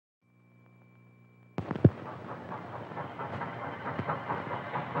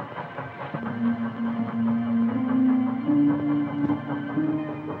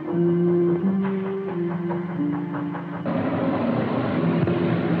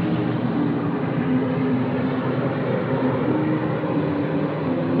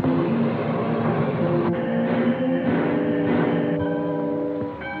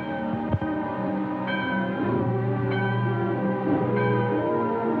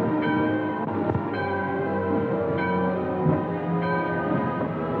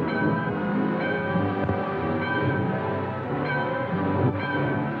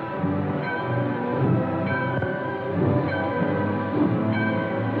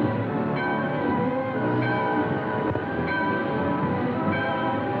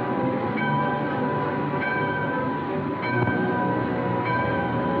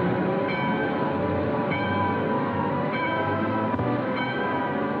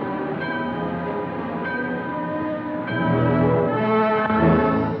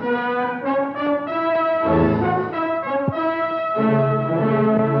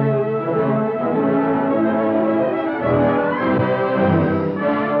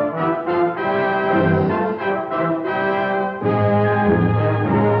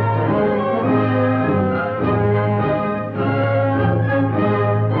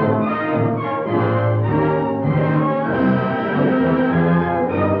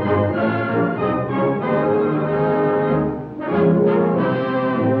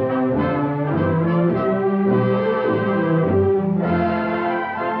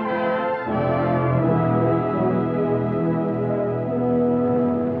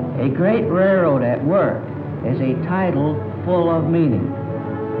A great railroad at work is a title full of meaning.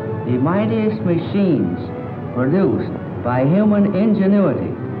 The mightiest machines produced by human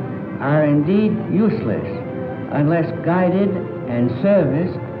ingenuity are indeed useless unless guided and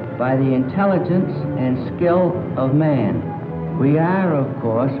serviced by the intelligence and skill of man. We are, of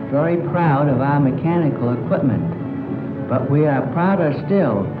course, very proud of our mechanical equipment, but we are prouder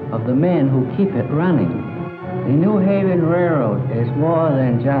still of the men who keep it running. The New Haven Railroad is more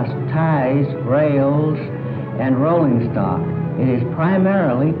than just ties, rails, and rolling stock. It is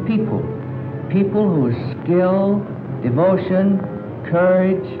primarily people. People whose skill, devotion,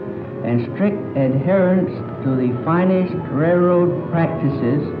 courage, and strict adherence to the finest railroad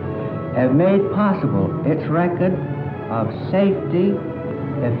practices have made possible its record of safety,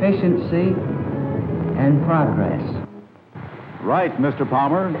 efficiency, and progress. Right, Mr.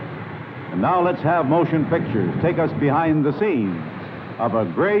 Palmer. And now let's have motion pictures take us behind the scenes of a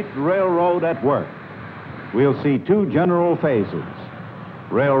great railroad at work. We'll see two general phases: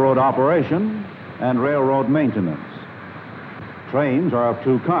 railroad operation and railroad maintenance. Trains are of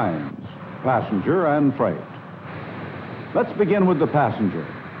two kinds, passenger and freight. Let's begin with the passenger.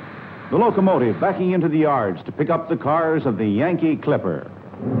 The locomotive backing into the yards to pick up the cars of the Yankee Clipper.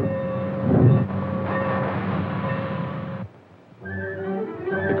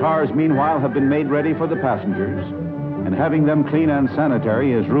 The cars, meanwhile, have been made ready for the passengers, and having them clean and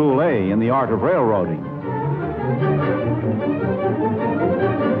sanitary is Rule A in the art of railroading.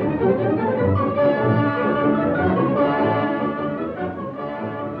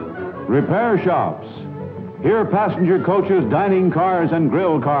 Repair shops. Here, passenger coaches, dining cars, and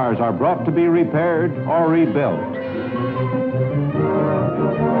grill cars are brought to be repaired or rebuilt.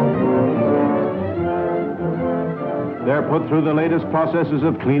 They're put through the latest processes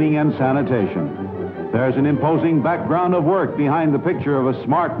of cleaning and sanitation. There's an imposing background of work behind the picture of a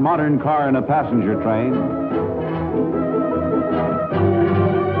smart, modern car in a passenger train.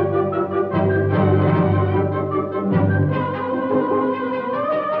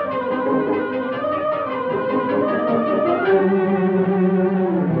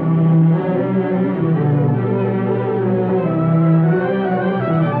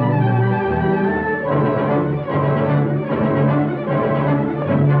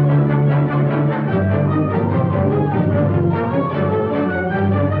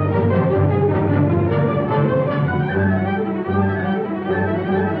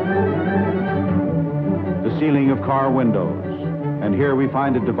 Car windows. And here we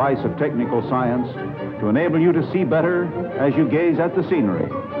find a device of technical science to enable you to see better as you gaze at the scenery.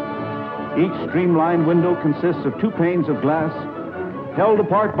 Each streamlined window consists of two panes of glass held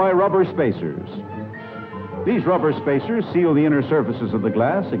apart by rubber spacers. These rubber spacers seal the inner surfaces of the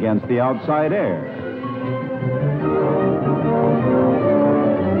glass against the outside air.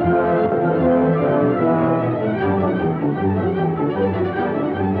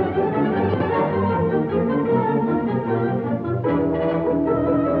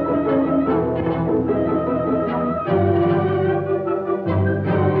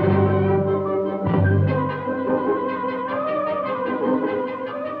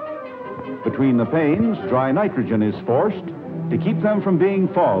 Between the panes, dry nitrogen is forced to keep them from being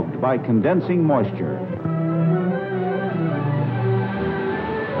fogged by condensing moisture.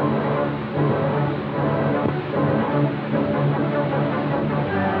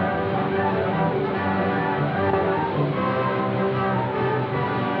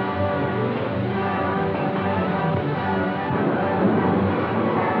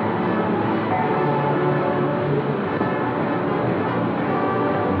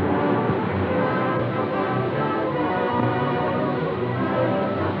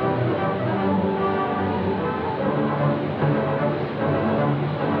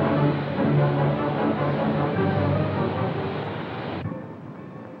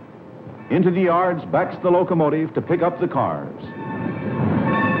 Into the yards backs the locomotive to pick up the cars.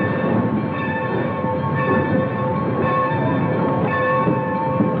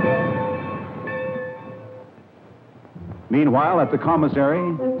 Meanwhile, at the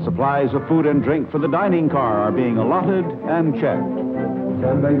commissary, supplies of food and drink for the dining car are being allotted and checked.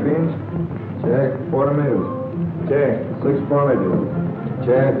 10 baked beans? Check. 4 tomatoes? Check. 6 parmesan?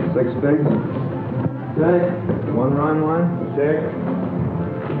 Check. 6 figs? Check. 1 Rhine wine? Check.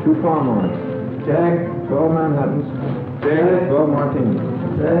 2 palm wines? Check. 12 Manhattans? Check. 12 martinis?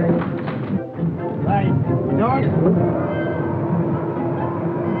 Check. Right. George?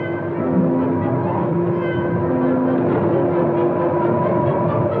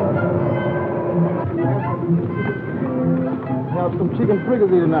 Have some chicken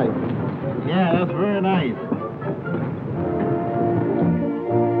fricassee tonight. Yeah, that's very nice.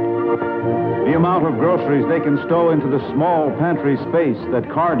 amount of groceries they can stow into the small pantry space that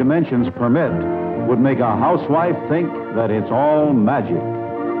car dimensions permit would make a housewife think that it's all magic.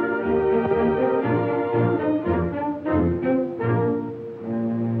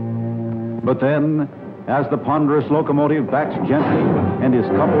 But then, as the ponderous locomotive backs gently and is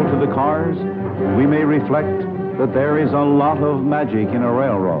coupled to the cars, we may reflect that there is a lot of magic in a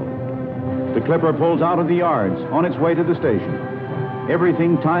railroad. The clipper pulls out of the yards on its way to the station.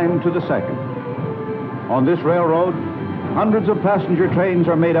 Everything timed to the second. On this railroad, hundreds of passenger trains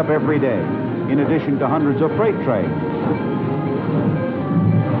are made up every day, in addition to hundreds of freight trains.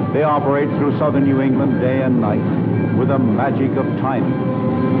 They operate through southern New England day and night with the magic of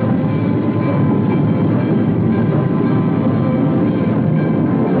timing.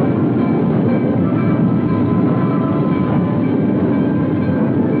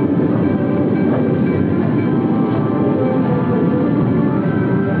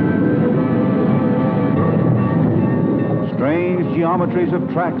 Geometries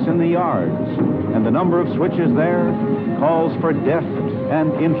of tracks in the yards, and the number of switches there calls for deft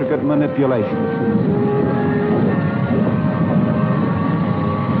and intricate manipulation.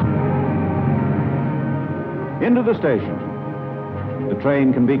 Into the station. The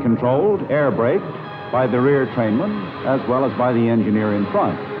train can be controlled, air braked, by the rear trainman as well as by the engineer in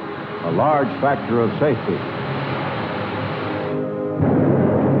front, a large factor of safety.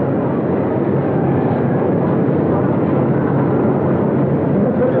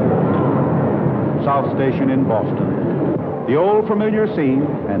 South Station in Boston. The old familiar scene,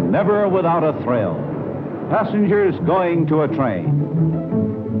 and never without a thrill. Passengers going to a train.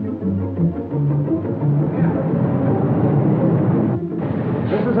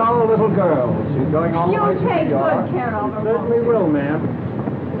 This is our little girl. She's going all the way to You'll take New York. good care of her. Certainly will, ma'am.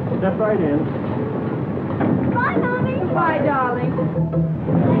 Step right in. Bye, Mommy. Bye, darling.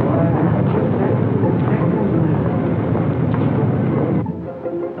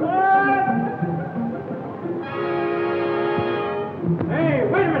 Hey,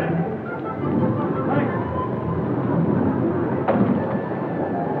 wait a minute. Thanks.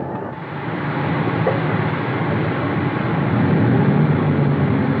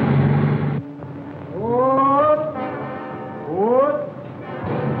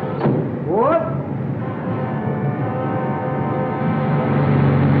 What?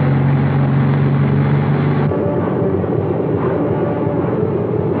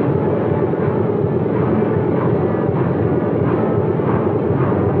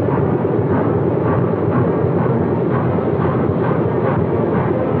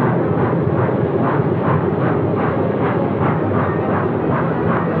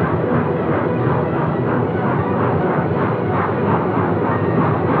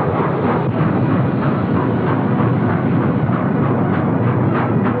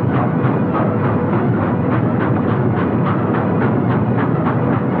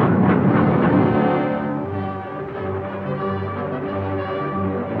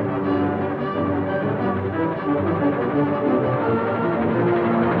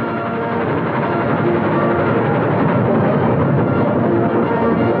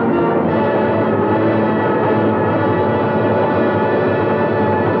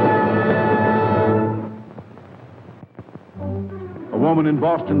 Woman in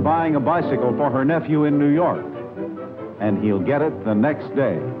Boston buying a bicycle for her nephew in New York, and he'll get it the next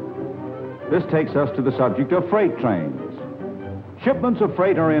day. This takes us to the subject of freight trains. Shipments of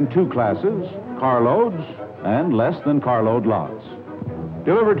freight are in two classes, carloads and less than carload lots.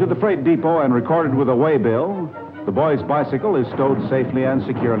 Delivered to the freight depot and recorded with a weighbill, the boy's bicycle is stowed safely and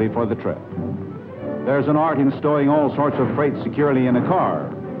securely for the trip. There's an art in stowing all sorts of freight securely in a car,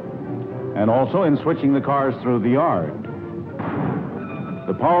 and also in switching the cars through the yard.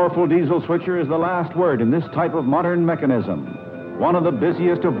 The powerful diesel switcher is the last word in this type of modern mechanism, one of the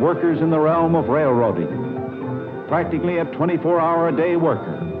busiest of workers in the realm of railroading, practically a 24-hour-a-day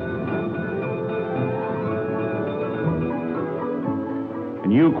worker. A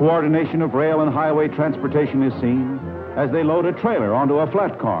new coordination of rail and highway transportation is seen as they load a trailer onto a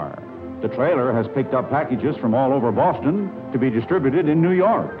flat car. The trailer has picked up packages from all over Boston to be distributed in New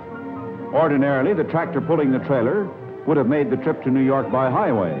York. Ordinarily, the tractor pulling the trailer would have made the trip to New York by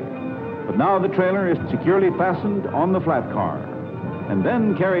highway. But now the trailer is securely fastened on the flat car and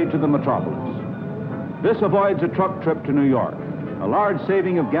then carried to the metropolis. This avoids a truck trip to New York, a large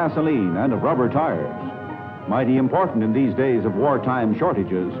saving of gasoline and of rubber tires. Mighty important in these days of wartime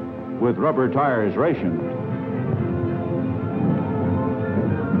shortages with rubber tires rationed.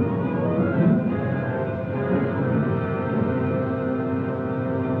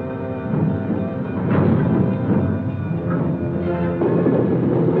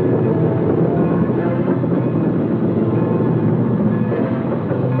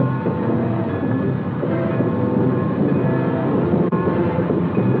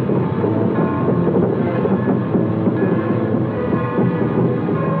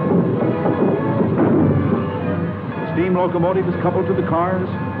 steam locomotive is coupled to the cars,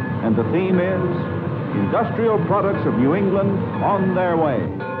 and the theme is Industrial Products of New England on their way.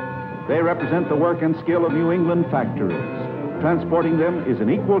 They represent the work and skill of New England factories. Transporting them is an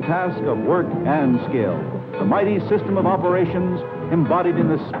equal task of work and skill. The mighty system of operations embodied in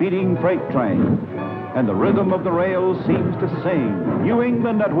the speeding freight train. And the rhythm of the rails seems to sing, New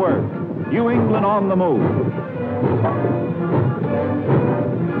England at work, New England on the move.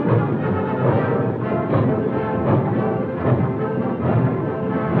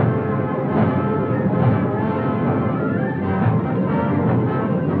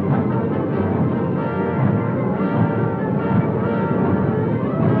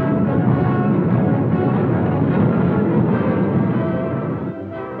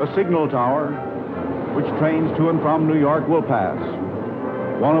 A signal tower, which trains to and from New York will pass.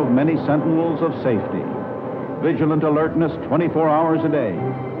 One of many sentinels of safety. Vigilant alertness 24 hours a day.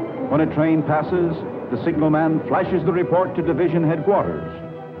 When a train passes, the signalman flashes the report to division headquarters.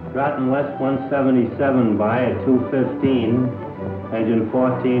 Groton West 177 by at 2:15, engine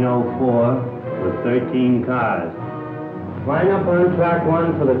 1404 with 13 cars. Line up on track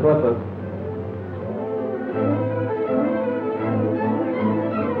 1 for the Clipper.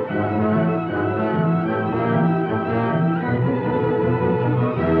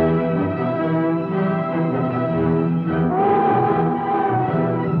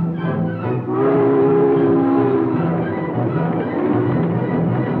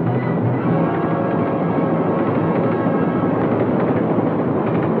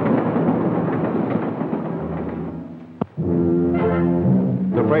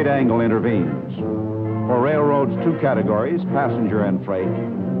 Freight angle intervenes. For railroads, two categories, passenger and freight,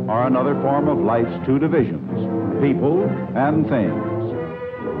 are another form of life's two divisions, people and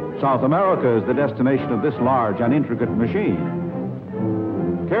things. South America is the destination of this large and intricate machine.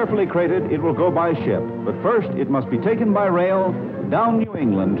 Carefully crated, it will go by ship, but first it must be taken by rail down New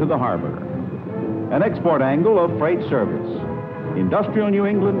England to the harbor. An export angle of freight service. Industrial New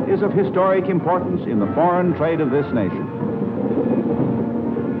England is of historic importance in the foreign trade of this nation.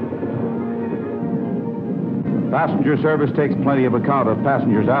 Passenger service takes plenty of account of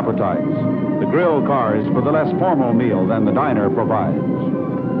passengers' appetites. The grill car is for the less formal meal than the diner provides.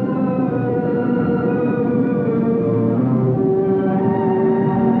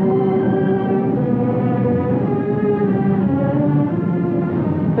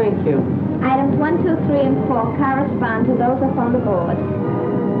 Thank you. Items 1, 2, 3, and 4 correspond to those up on the board.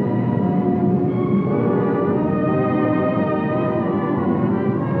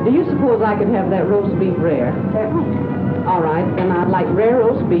 Do you suppose I could have that roast beef rare? Certainly. All right, then I'd like rare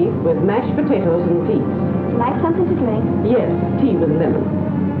roast beef with mashed potatoes and peas. Would you like something to drink? Yes, tea with lemon.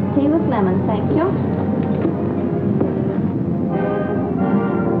 Tea with lemon, thank you.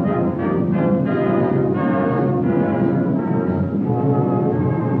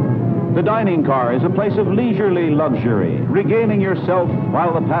 The dining car is a place of leisurely luxury, regaling yourself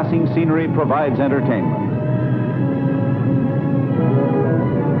while the passing scenery provides entertainment.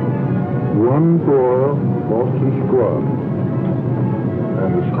 One broiled Boston squat,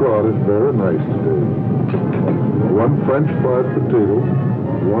 and the squat is very nice today. One French fried potato,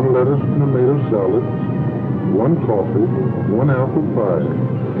 one lettuce and tomato salad, one coffee, one apple pie.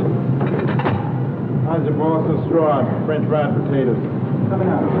 How's your Boston squat, French fried potatoes? Coming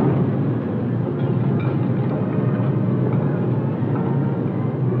out.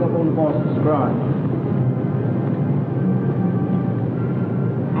 Pick up on the Boston squat.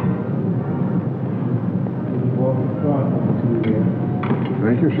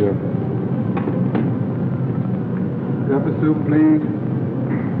 Thank you, Chef. Pepper soup, please.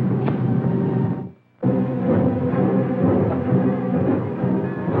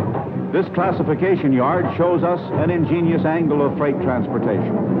 This classification yard shows us an ingenious angle of freight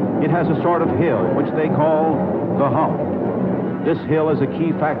transportation. It has a sort of hill, which they call the hump. This hill is a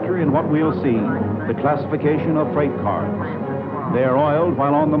key factor in what we'll see, the classification of freight cars. They are oiled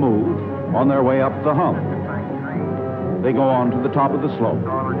while on the move, on their way up the hump. They go on to the top of the slope.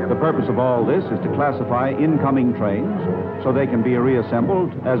 The purpose of all this is to classify incoming trains so they can be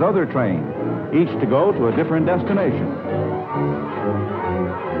reassembled as other trains, each to go to a different destination.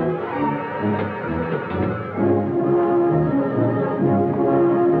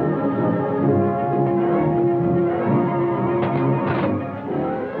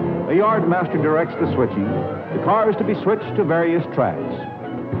 The yard master directs the switching. The car is to be switched to various tracks.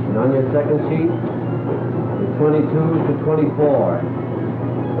 And on your second sheet, 22 to 24,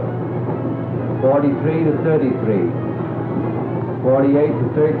 43 to 33, 48 to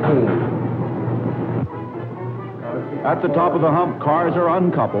 13. At the top of the hump, cars are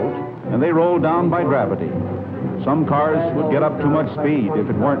uncoupled, and they roll down by gravity. Some cars would get up too much speed if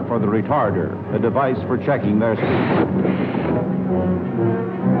it weren't for the retarder, a device for checking their speed.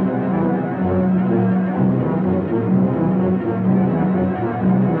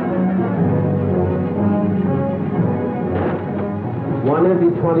 One every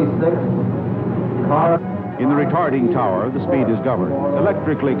 26 car. In the retarding tower, the speed is governed,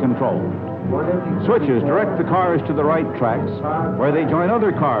 electrically controlled. Switches direct the cars to the right tracks, where they join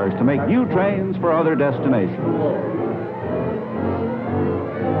other cars to make new trains for other destinations.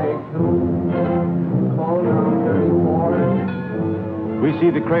 We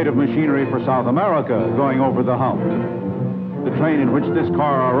see the crate of machinery for South America going over the hump. The train in which this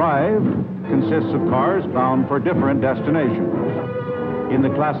car arrived consists of cars bound for different destinations. In the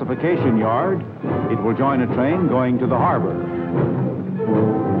classification yard, it will join a train going to the harbor.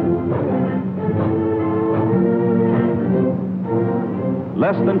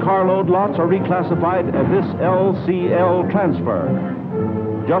 Less than carload lots are reclassified as this LCL transfer.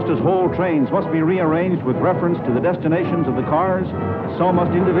 Just as whole trains must be rearranged with reference to the destinations of the cars, so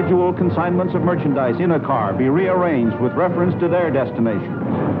must individual consignments of merchandise in a car be rearranged with reference to their destinations.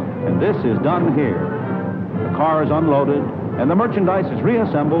 And this is done here. The car is unloaded, and the merchandise is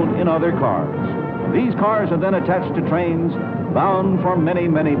reassembled in other cars. These cars are then attached to trains bound for many,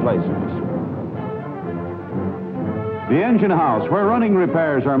 many places. The engine house, where running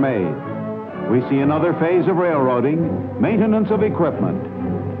repairs are made. We see another phase of railroading, maintenance of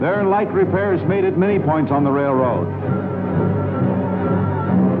equipment. There are light repairs made at many points on the railroad.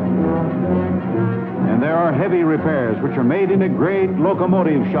 And there are heavy repairs which are made in a great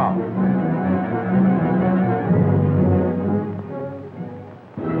locomotive shop.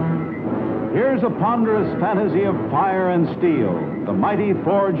 Here's a ponderous fantasy of fire and steel, the mighty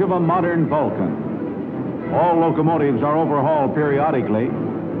forge of a modern Vulcan. All locomotives are overhauled periodically.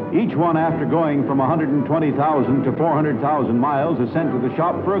 Each one, after going from 120,000 to 400,000 miles, is sent to the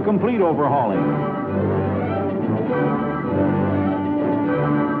shop for a complete overhauling.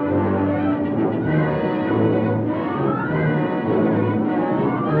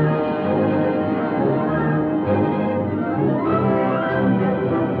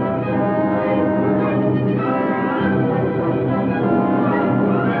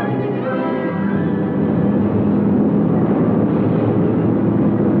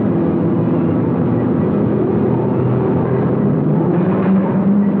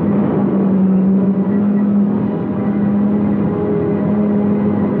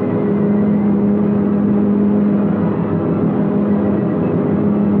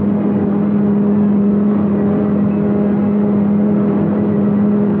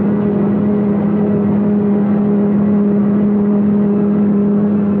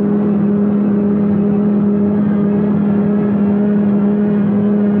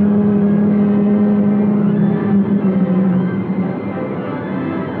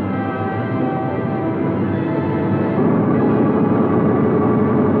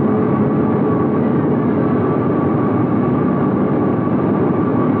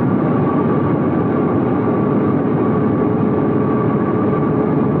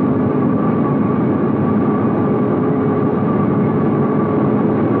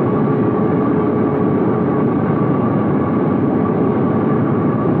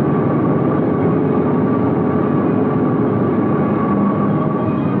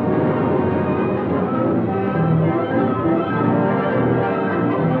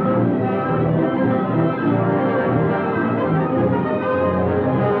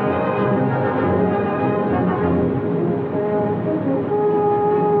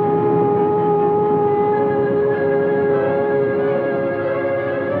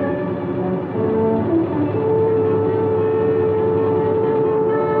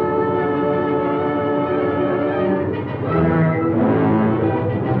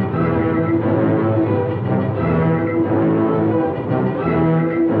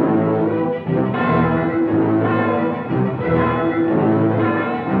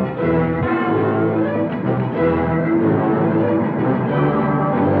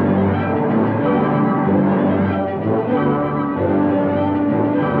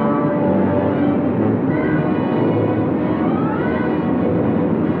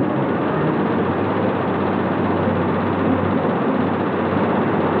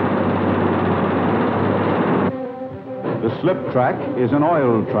 Slip track is an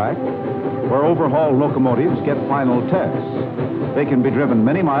oil track where overhauled locomotives get final tests. They can be driven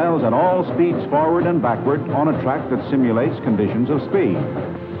many miles at all speeds forward and backward on a track that simulates conditions of speed.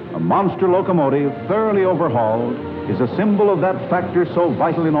 A monster locomotive, thoroughly overhauled, is a symbol of that factor so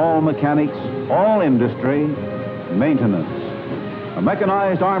vital in all mechanics, all industry, maintenance. A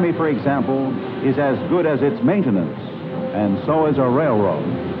mechanized army, for example, is as good as its maintenance, and so is a railroad.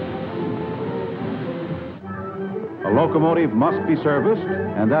 A locomotive must be serviced,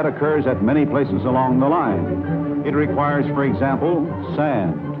 and that occurs at many places along the line. It requires, for example,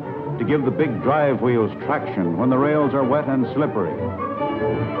 sand to give the big drive wheels traction when the rails are wet and slippery,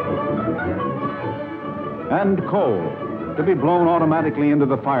 and coal to be blown automatically into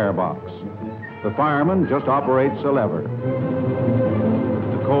the firebox. The fireman just operates a lever.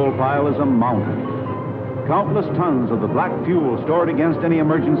 The coal pile is a mountain. Countless tons of the black fuel stored against any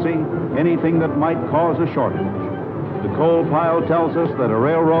emergency, anything that might cause a shortage. The coal pile tells us that a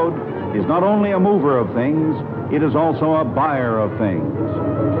railroad is not only a mover of things, it is also a buyer of things.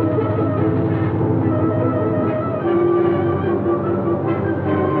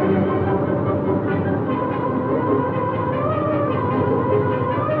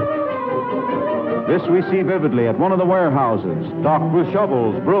 This we see vividly at one of the warehouses, stocked with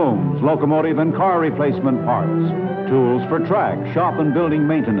shovels, brooms, locomotive and car replacement parts, tools for track, shop and building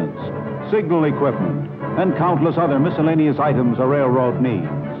maintenance, signal equipment, and countless other miscellaneous items a railroad needs.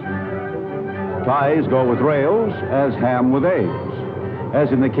 Ties go with rails as ham with eggs.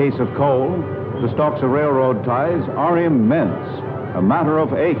 As in the case of coal, the stocks of railroad ties are immense, a matter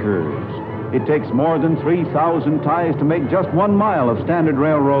of acres. It takes more than 3,000 ties to make just 1 mile of standard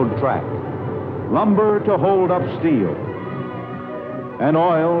railroad track. Lumber to hold up steel, and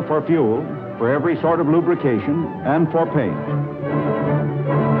oil for fuel, for every sort of lubrication, and for paint.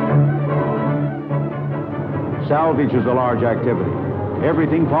 Salvage is a large activity.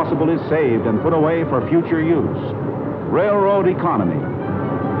 Everything possible is saved and put away for future use. Railroad economy.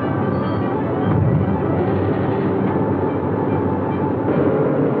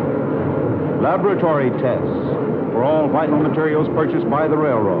 Laboratory tests for all vital materials purchased by the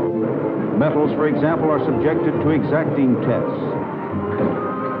railroad. Metals, for example, are subjected to exacting tests.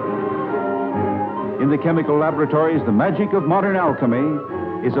 In the chemical laboratories, the magic of modern alchemy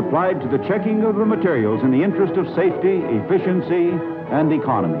is applied to the checking of the materials in the interest of safety, efficiency, and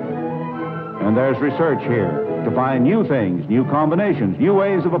economy. And there's research here to find new things, new combinations, new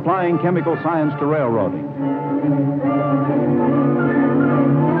ways of applying chemical science to railroading.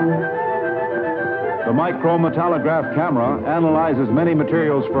 The micrometallograph camera analyzes many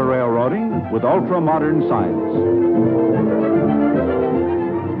materials for railroading with ultra-modern science.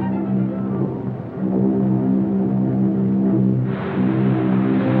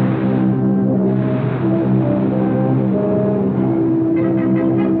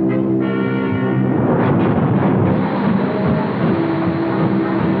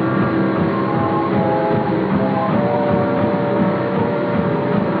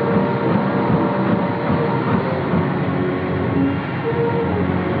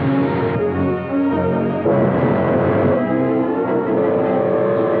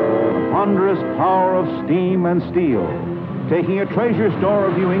 Power of steam and steel, taking a treasure store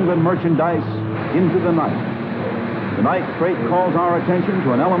of New England merchandise into the night. The night freight calls our attention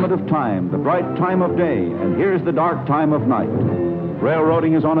to an element of time, the bright time of day, and here's the dark time of night.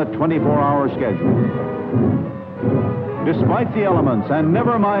 Railroading is on a 24-hour schedule. Despite the elements, and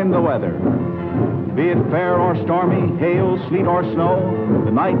never mind the weather, be it fair or stormy, hail, sleet, or snow,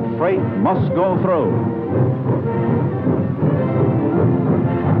 the night freight must go through.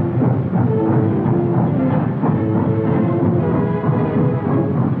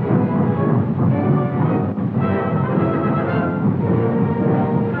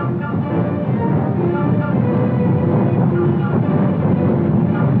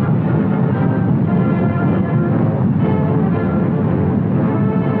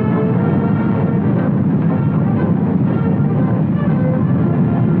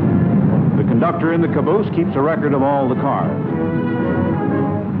 The conductor in the caboose keeps a record of all the cars.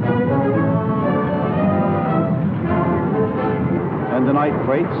 And the night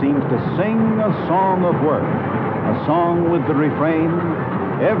freight seems to sing a song of work, a song with the refrain,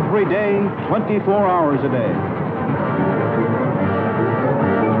 every day, 24 hours a day.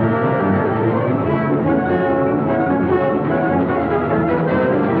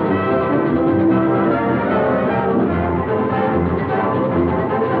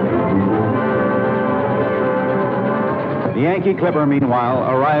 The Yankee Clipper, meanwhile,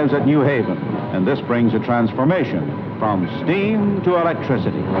 arrives at New Haven, and this brings a transformation from steam to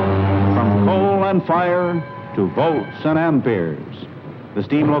electricity, from coal and fire to volts and amperes. The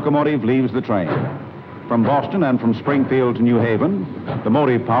steam locomotive leaves the train. From Boston and from Springfield to New Haven, the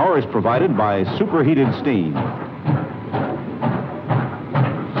motive power is provided by superheated steam.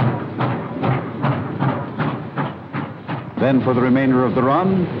 Then for the remainder of the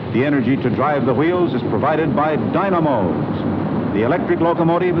run, the energy to drive the wheels is provided by dynamos. The electric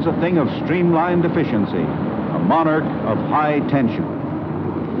locomotive is a thing of streamlined efficiency, a monarch of high tension.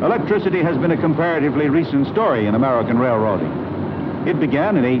 Electricity has been a comparatively recent story in American railroading. It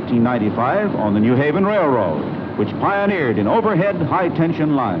began in 1895 on the New Haven Railroad, which pioneered in overhead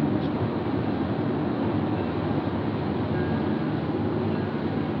high-tension lines.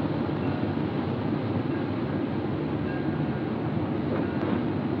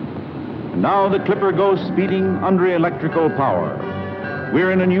 And now the Clipper goes speeding under electrical power.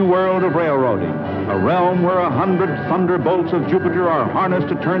 We're in a new world of railroading, a realm where 100 thunderbolts of Jupiter are harnessed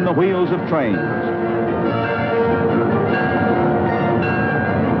to turn the wheels of trains.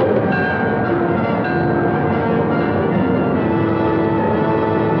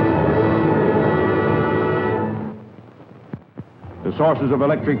 The sources of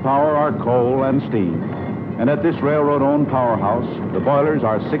electric power are coal and steam. And at this railroad-owned powerhouse, the boilers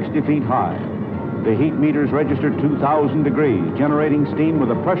are 60 feet high. The heat meters register 2,000 degrees, generating steam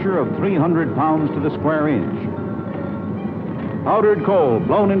with a pressure of 300 pounds to the square inch. Powdered coal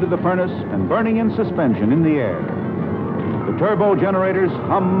blown into the furnace and burning in suspension in the air. The turbo generators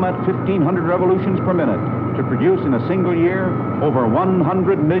hum at 1,500 revolutions per minute to produce in a single year over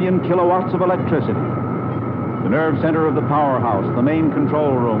 100 million kilowatts of electricity. The nerve center of the powerhouse, the main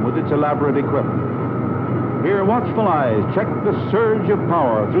control room with its elaborate equipment. Here, watchful eyes check the surge of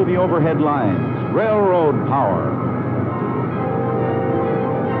power through the overhead lines. Railroad power.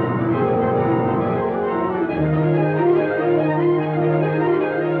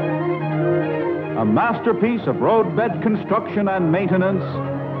 A masterpiece of roadbed construction and maintenance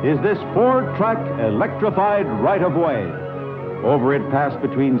is this 4-track electrified right-of-way. Over it pass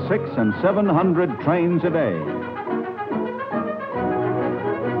between 600 and 700 trains a day.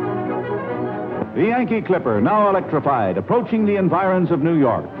 The Yankee Clipper, now electrified, approaching the environs of New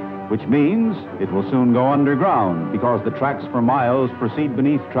York, which means it will soon go underground because the tracks for miles proceed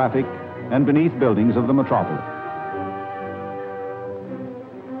beneath traffic and beneath buildings of the metropolis.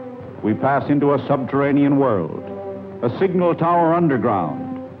 We pass into a subterranean world, a signal tower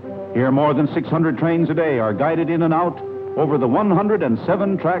underground. Here more than 600 trains a day are guided in and out over the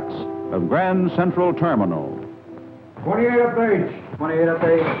 107 tracks of Grand Central Terminal. 28 up H. 28 up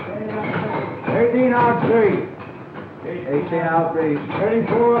H. 18 out C. 18 out B.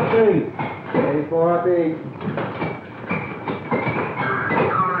 84 up D. 84 up E.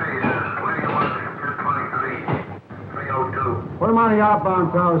 Put him on the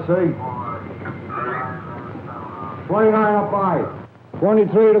outbound tower, C. 29 up I.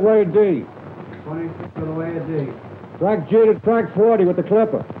 23 to way D. 26 to the way of D. Track G to track 40 with the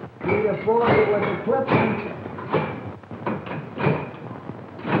Clipper. G to 40 with the Clipper.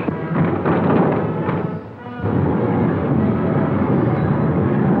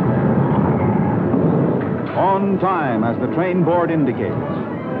 On time, as the train board indicates.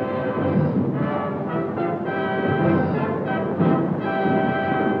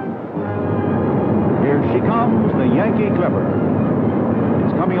 Here she comes, the Yankee Clipper.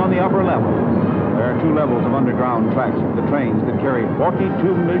 It's coming on the upper level. There are 2 levels of underground tracks for the trains that carry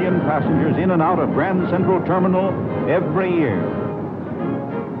 42 million passengers in and out of Grand Central Terminal every year.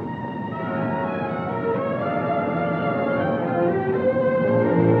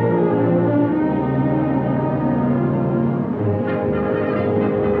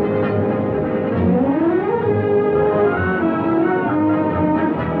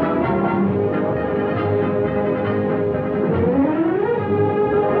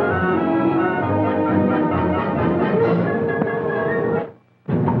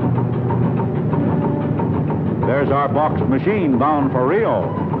 There's our boxed machine bound for Rio.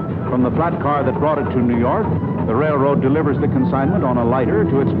 From the flat car that brought it to New York, the railroad delivers the consignment on a lighter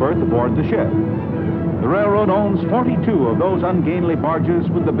to its berth aboard the ship. The railroad owns 42 of those ungainly barges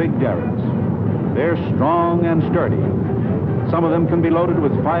with the big derricks. They're strong and sturdy. Some of them can be loaded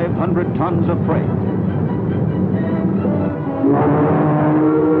with 500 tons of freight.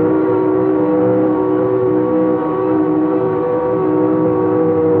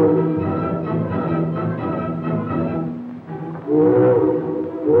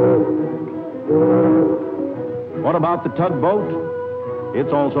 What about the tugboat?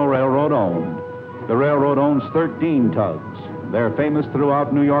 It's also railroad owned. The railroad owns 13 tugs. They're famous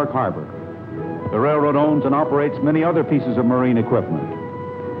throughout New York Harbor. The railroad owns and operates many other pieces of marine equipment.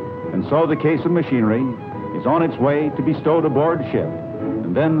 And so the case of machinery is on its way to be stowed aboard ship,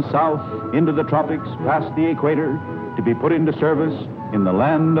 and then south into the tropics, past the equator, to be put into service in the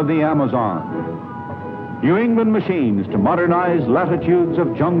land of the Amazon. New England machines to modernize latitudes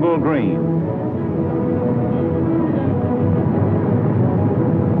of jungle green.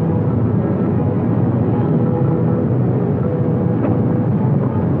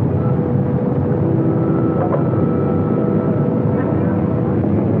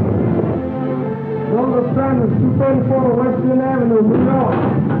 is 234 Western Avenue, New York.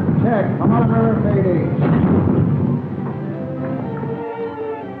 Check. Come on, Payday.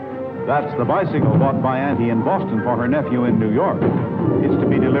 That's the bicycle bought by Auntie in Boston for her nephew in New York. It's to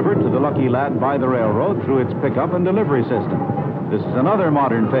be delivered to the lucky lad by the railroad through its pickup and delivery system. This is another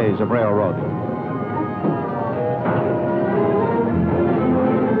modern phase of railroading.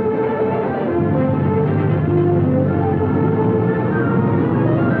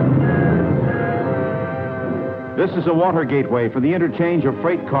 This is a water gateway for the interchange of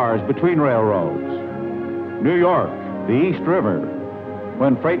freight cars between railroads. New York, the East River.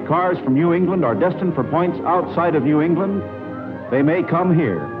 When freight cars from New England are destined for points outside of New England, they may come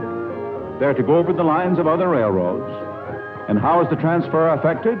here. They're to go over the lines of other railroads. And how is the transfer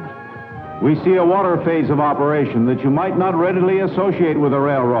affected? We see a water phase of operation that you might not readily associate with a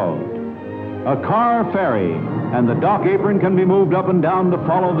railroad. A car ferry, and the dock apron can be moved up and down to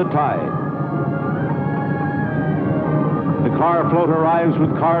follow the tide. The car float arrives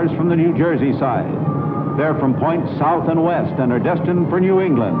with cars from the New Jersey side. They're from points south and west and are destined for New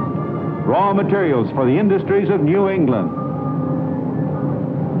England. Raw materials for the industries of New England.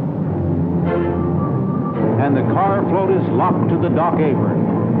 And the car float is locked to the dock apron.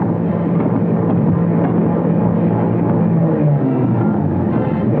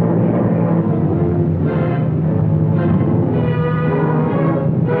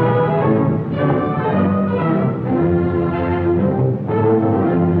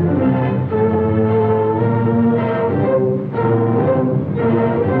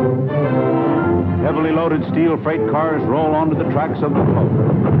 Heavily loaded steel freight cars roll onto the tracks of the float.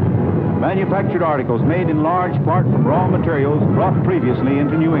 Manufactured articles made in large part from raw materials brought previously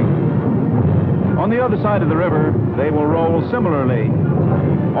into New England. On the other side of the river, they will roll similarly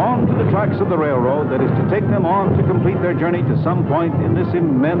onto the tracks of the railroad that is to take them on to complete their journey to some point in this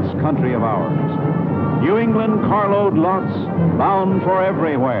immense country of ours. New England carload lots bound for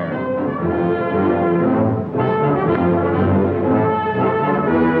everywhere.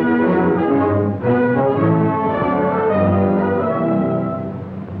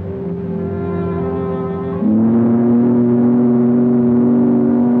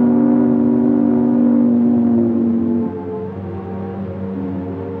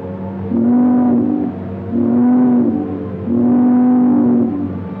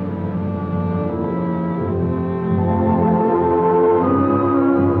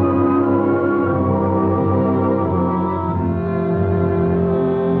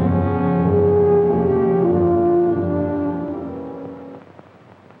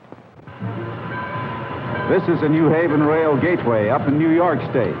 This is a New Haven Rail Gateway up in New York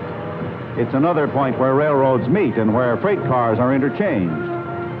State. It's another point where railroads meet and where freight cars are interchanged.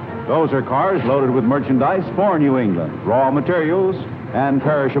 Those are cars loaded with merchandise for New England, raw materials, and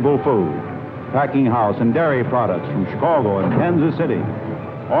perishable food. Packing house and dairy products from Chicago and Kansas City.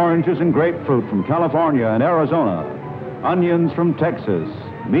 Oranges and grapefruit from California and Arizona. Onions from Texas.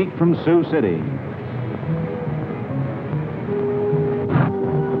 Meat from Sioux City.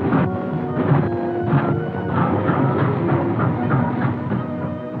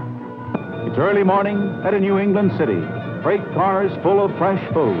 It's early morning at a New England city. Freight cars full of fresh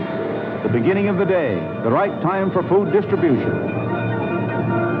food. The beginning of the day, the right time for food distribution.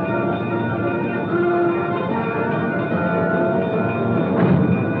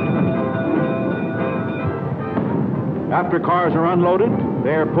 After cars are unloaded,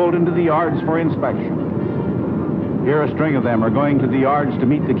 they are pulled into the yards for inspection. Here a string of them are going to the yards to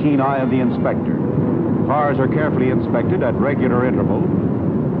meet the keen eye of the inspector. Cars are carefully inspected at regular intervals.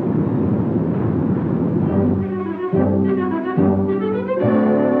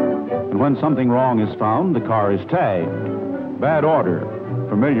 When something wrong is found, the car is tagged. Bad order,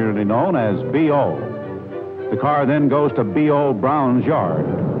 familiarly known as B.O. The car then goes to B.O. Brown's yard.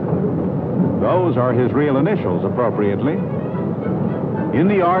 Those are his real initials, appropriately. In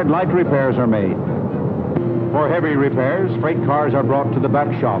the yard, light repairs are made. For heavy repairs, freight cars are brought to the back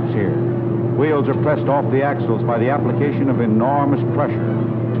shops here. Wheels are pressed off the axles by the application of enormous pressure.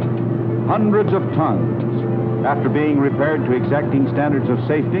 Hundreds of tons. After being repaired to exacting standards of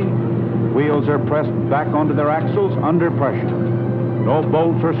safety, wheels are pressed back onto their axles under pressure. No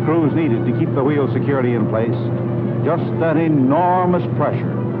bolts or screws needed to keep the wheel securely in place. Just that enormous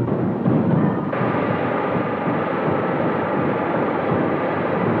pressure.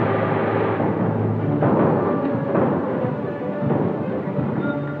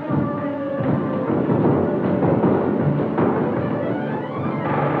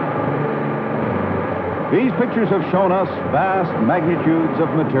 These pictures have shown us vast magnitudes of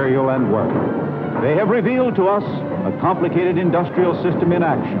material and work. They have revealed to us a complicated industrial system in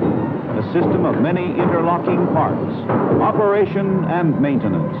action. a system of many interlocking parts, operation and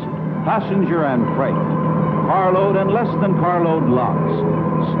maintenance, passenger and freight, carload and less than carload lots,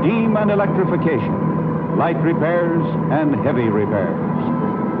 steam and electrification, light repairs and heavy repairs.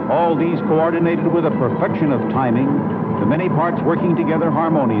 All these coordinated with a perfection of timing, the many parts working together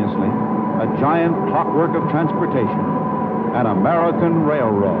harmoniously, a giant clockwork of transportation, an American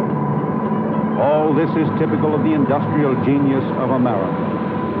railroad. All this is typical of the industrial genius of America.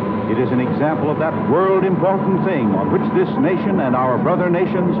 It is an example of that world-important thing on which this nation and our brother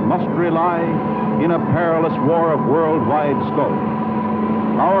nations must rely in a perilous war of worldwide scope.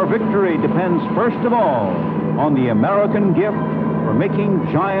 Our victory depends first of all on the American gift for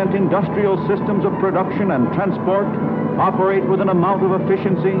making giant industrial systems of production and transport operate with an amount of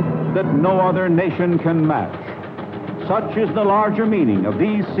efficiency that no other nation can match. Such is the larger meaning of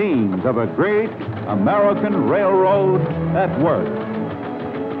these scenes of a great American railroad at work.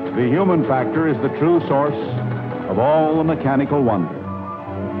 The human factor is the true source of all the mechanical wonder.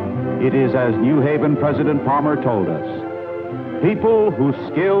 It is as New Haven President Palmer told us, people whose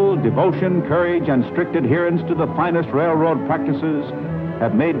skill, devotion, courage, and strict adherence to the finest railroad practices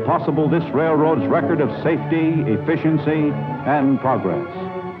have made possible this railroad's record of safety, efficiency, and progress.